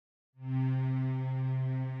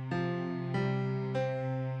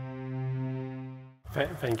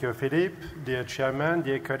Thank you, Philippe, dear Chairman,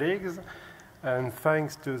 dear colleagues, and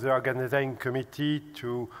thanks to the organizing committee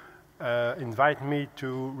to invite me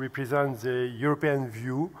to represent the European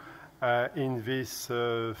view in this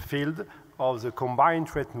field of the combined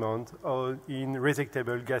treatment in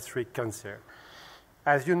resectable gastric cancer.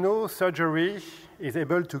 As you know, surgery is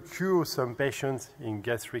able to cure some patients in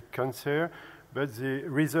gastric cancer, but the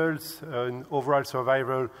results in overall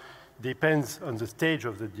survival depends on the stage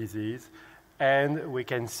of the disease, and we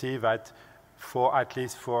can see that for at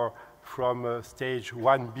least from stage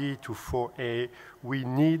 1B to 4A, we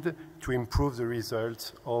need to improve the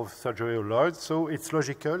results of surgery alone. So it's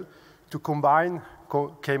logical to combine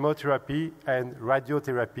chemotherapy and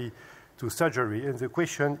radiotherapy to surgery. And the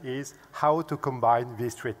question is how to combine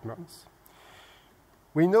these treatments.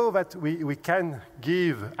 We know that we can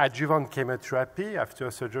give adjuvant chemotherapy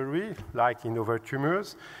after surgery, like in other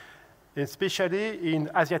tumors, especially in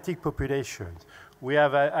Asiatic populations. We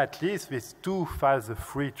have at least these 2 phase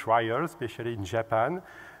 3 trials, especially in Japan,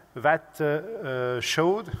 that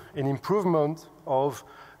showed an improvement of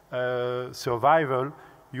survival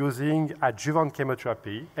using adjuvant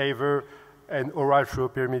chemotherapy, either an oral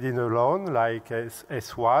fluoropyrimidine alone, like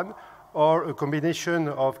S1, or a combination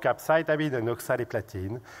of capecitabine and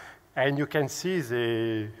oxaliplatin. And you can see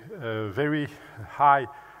the very high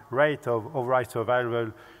rate of overall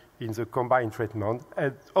survival in the combined treatment,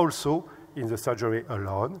 and also in the surgery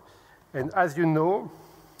alone. And as you know,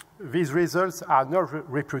 these results are not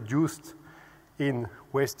reproduced in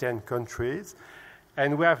Western countries,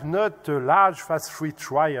 and we have not a large phase 3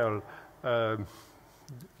 trial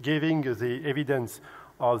giving the evidence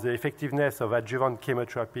of the effectiveness of adjuvant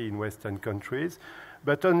chemotherapy in Western countries,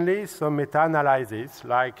 but only some meta-analysis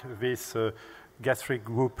like this gastric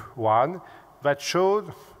group 1 that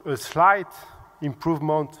showed a slight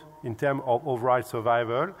improvement in terms of overall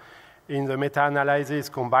survival in the meta-analysis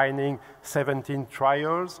combining 17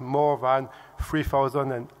 trials, more than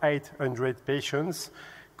 3,800 patients,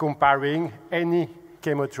 comparing any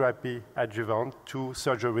chemotherapy adjuvant to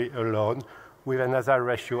surgery alone with an hazard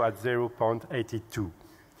ratio at 0.82.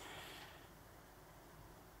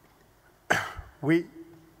 We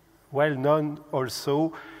well known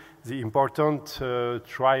also the important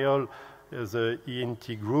trial, the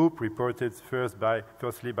ENT group, reported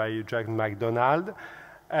firstly by Jack McDonald,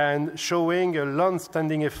 and showing a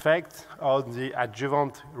long-standing effect on the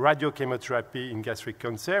adjuvant radiochemotherapy in gastric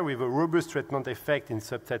cancer with a robust treatment effect in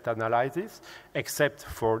subset analysis, except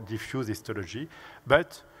for diffuse histology.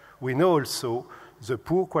 But we know also the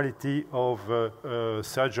poor quality of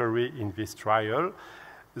surgery in this trial,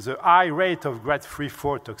 the high rate of grade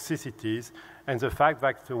 3/4 toxicities, and the fact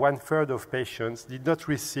that 1/3 of patients did not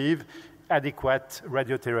receive adequate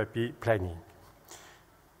radiotherapy planning.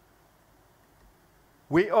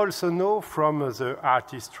 We also know from the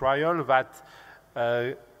ARTIST trial that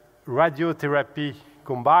radiotherapy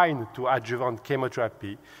combined to adjuvant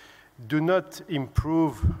chemotherapy do not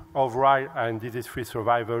improve overall and disease-free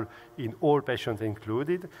survival in all patients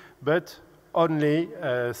included, but only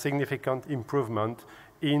a significant improvement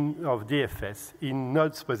of DFS in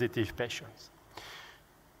node-positive patients.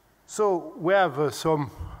 So we have some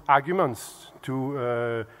arguments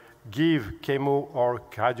to give chemo or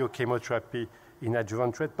radiochemotherapy in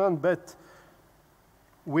adjuvant treatment, but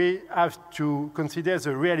we have to consider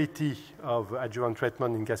the reality of adjuvant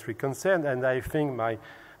treatment in gastric cancer, and I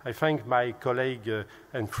thank my colleague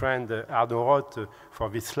and friend Arnaud Roth for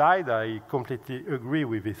this slide. I completely agree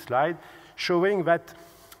with this slide, showing that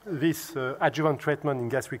this adjuvant treatment in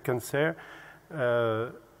gastric cancer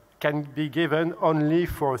can be given only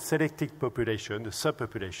for a selected population, a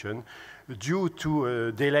subpopulation, due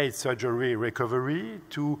to delayed surgery recovery,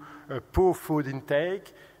 to poor food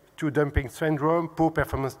intake, to dumping syndrome, poor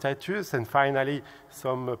performance status, and finally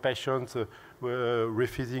some patients were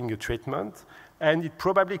refusing treatment. And it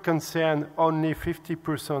probably concerns only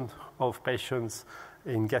 50% of patients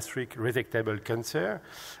in gastric resectable cancer.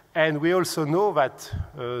 And we also know that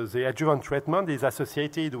the adjuvant treatment is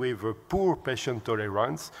associated with poor patient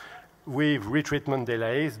tolerance, with retreatment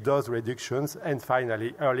delays, dose reductions, and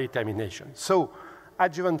finally early termination. So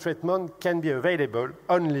adjuvant treatment can be available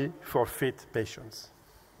only for fit patients.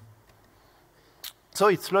 So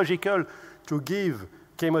it's logical to give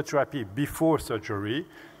chemotherapy before surgery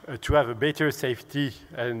to have a better safety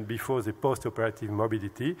and before the post-operative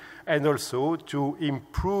morbidity, and also to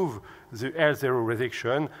improve the L0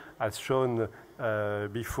 resection, as shown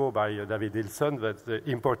before by David Hilson, that the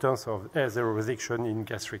importance of L0 resection in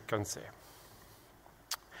gastric cancer.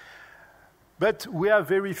 But we have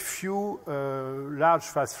very few large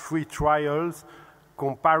phase 3 trials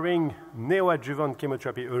comparing neoadjuvant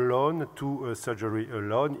chemotherapy alone to surgery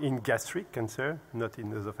alone in gastric cancer, not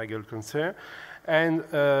in esophageal cancer. And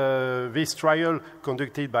this trial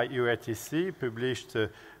conducted by EORTC, published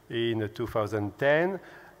in 2010,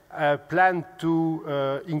 planned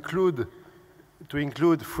to include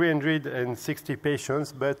 360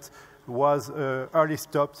 patients, but was early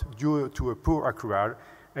stopped due to a poor accrual,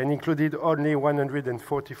 and included only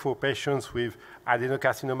 144 patients with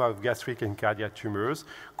adenocarcinoma of gastric and cardiac tumors,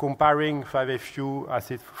 comparing 5-FU,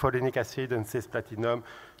 folic acid, and cisplatinum,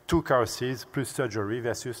 2 courses plus surgery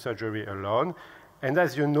versus surgery alone. And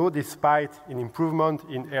as you know, despite an improvement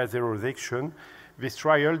in L0 resection, this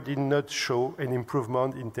trial did not show an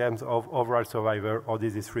improvement in terms of overall survival or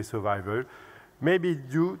disease-free survival, maybe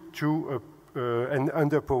due to an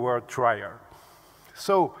underpowered trial.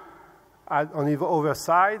 So, on the other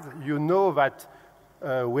side, you know that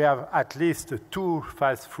we have at least 2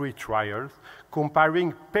 phase 3 trials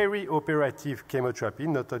comparing perioperative chemotherapy,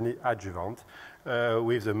 not only adjuvant,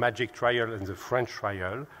 with the MAGIC trial and the French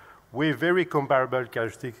trial, with very comparable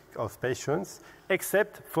characteristics of patients,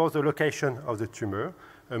 except for the location of the tumor.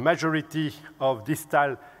 A majority of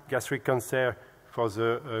distal gastric cancer for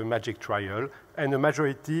the MAGIC trial, and a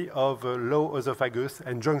majority of low esophagus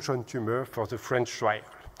and junction tumor for the French trial.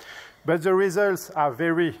 But the results are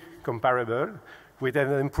very comparable, with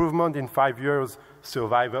an improvement in 5 years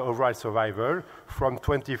survival, overall survival, from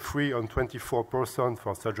 23 and 24%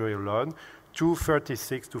 for surgery alone to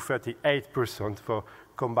 36 to 38% for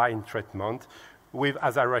combined treatment, with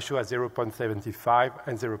hazard ratio at 0.75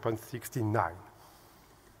 and 0.69.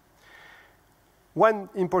 One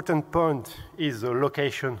important point is the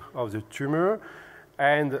location of the tumor,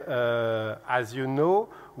 and as you know,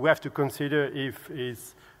 we have to consider if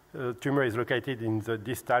its tumor is located in the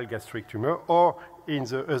distal gastric tumor or in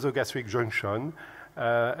the esogastric junction.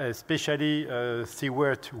 Especially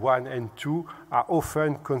CWERT 1 and 2 are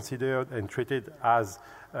often considered and treated as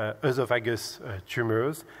esophagus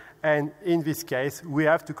tumors. And in this case, we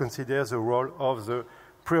have to consider the role of the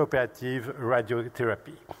preoperative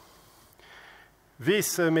radiotherapy.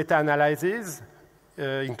 This meta-analysis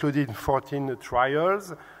included 14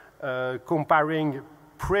 trials comparing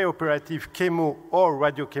preoperative chemo or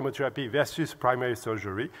radiochemotherapy versus primary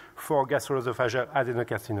surgery for gastroesophageal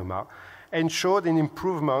adenocarcinoma, and showed an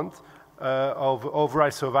improvement of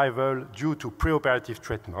overall survival due to preoperative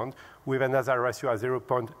treatment with an hazard ratio at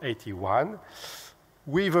 0.81,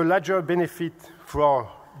 with a larger benefit for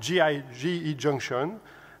GE junction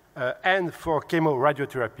and for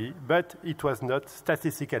chemoradiotherapy, but it was not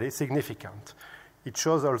statistically significant. It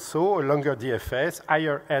shows also a longer DFS,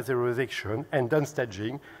 higher L0 resection and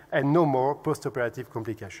downstaging, and no more postoperative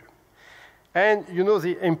complication. And you know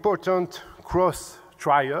the important cross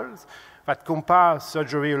trials that compare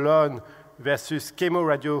surgery alone versus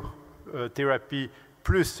chemoradiotherapy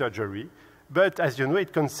plus surgery, but as you know,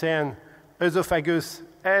 it concerns esophagus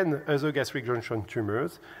and esogastric junction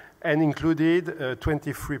tumors, and included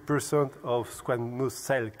 23% of squamous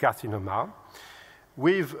cell carcinoma,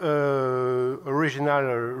 with original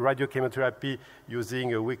radiochemotherapy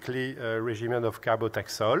using a weekly regimen of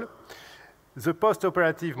carbotaxol. The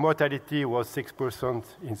postoperative mortality was 6%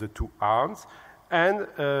 in the 2 arms, and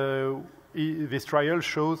this trial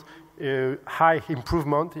shows a high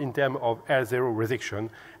improvement in terms of L0 resection,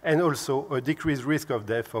 and also a decreased risk of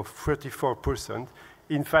death of 34%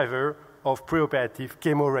 in favor of preoperative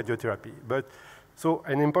chemoradiotherapy. But so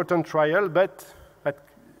an important trial, but that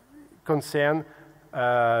concern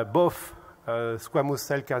both squamous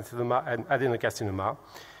cell carcinoma and adenocarcinoma,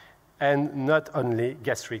 and not only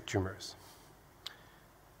gastric tumors.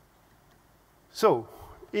 So,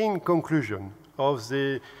 in conclusion of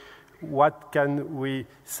what can we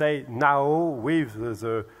say now with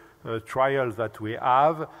the trials that we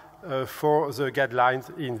have for the guidelines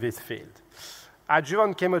in this field?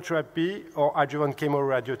 Adjuvant chemotherapy or adjuvant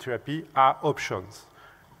chemoradiotherapy are options,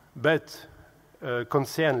 but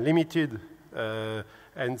concern limited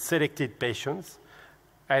and selected patients,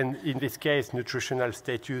 and in this case, nutritional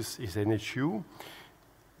status is an issue.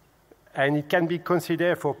 And it can be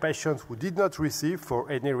considered for patients who did not receive,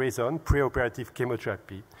 for any reason, preoperative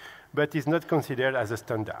chemotherapy, but is not considered as a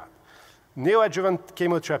standard. Neoadjuvant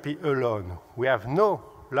chemotherapy alone, we have no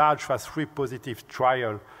large phase 3 positive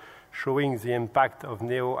trial showing the impact of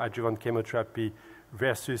neoadjuvant chemotherapy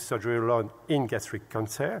versus surgery alone in gastric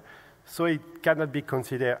cancer, so it cannot be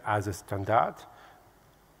considered as a standard.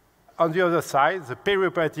 On the other side, the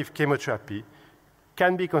perioperative chemotherapy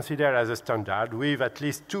can be considered as a standard with at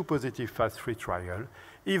least 2 positive phase 3 trials,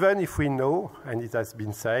 even if we know, and it has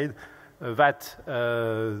been said, that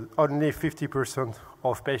only 50%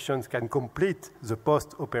 of patients can complete the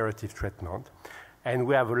post-operative treatment. And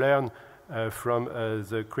we have learned from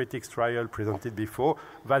the critics trial presented before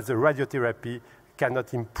that the radiotherapy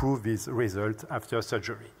cannot improve this result after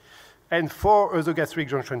surgery. And for the gastric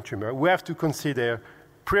junction tumor, we have to consider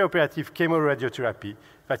preoperative chemoradiotherapy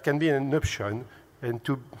that can be an option and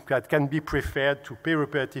that can be preferred to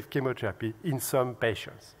perioperative chemotherapy in some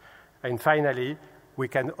patients. And finally, we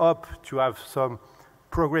can opt to have some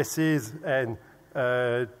progresses and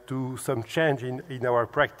to some change in our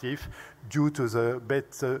practice due to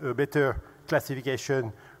the better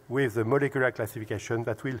classification with the molecular classification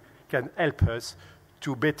that can help us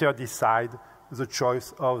to better decide the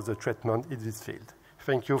choice of the treatment in this field.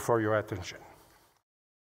 Thank you for your attention.